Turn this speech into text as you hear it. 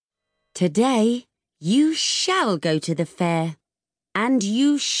Today you shall go to the fair, and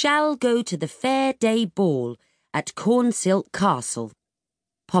you shall go to the Fair Day Ball at Cornsilk Castle,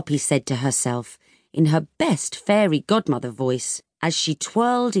 Poppy said to herself in her best fairy godmother voice as she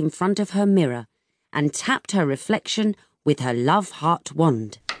twirled in front of her mirror and tapped her reflection with her love heart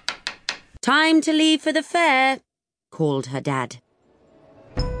wand. "Time to leave for the fair," called her dad.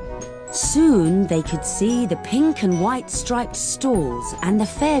 Soon they could see the pink and white striped stalls and the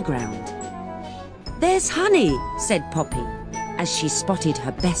fairground. "There's Honey," said Poppy, as she spotted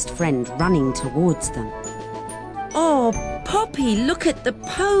her best friend running towards them. "Oh, Poppy, look at the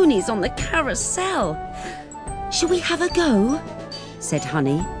ponies on the carousel. Shall we have a go?" said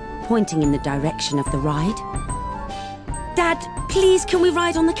Honey, pointing in the direction of the ride. "Dad, please can we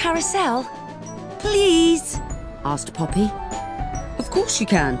ride on the carousel? Please?" asked Poppy. "Of course you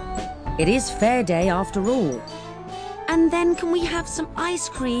can. It is Fair Day after all." "And then can we have some ice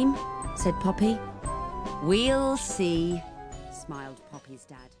cream?" said Poppy. "We'll see," smiled Poppy's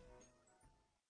dad.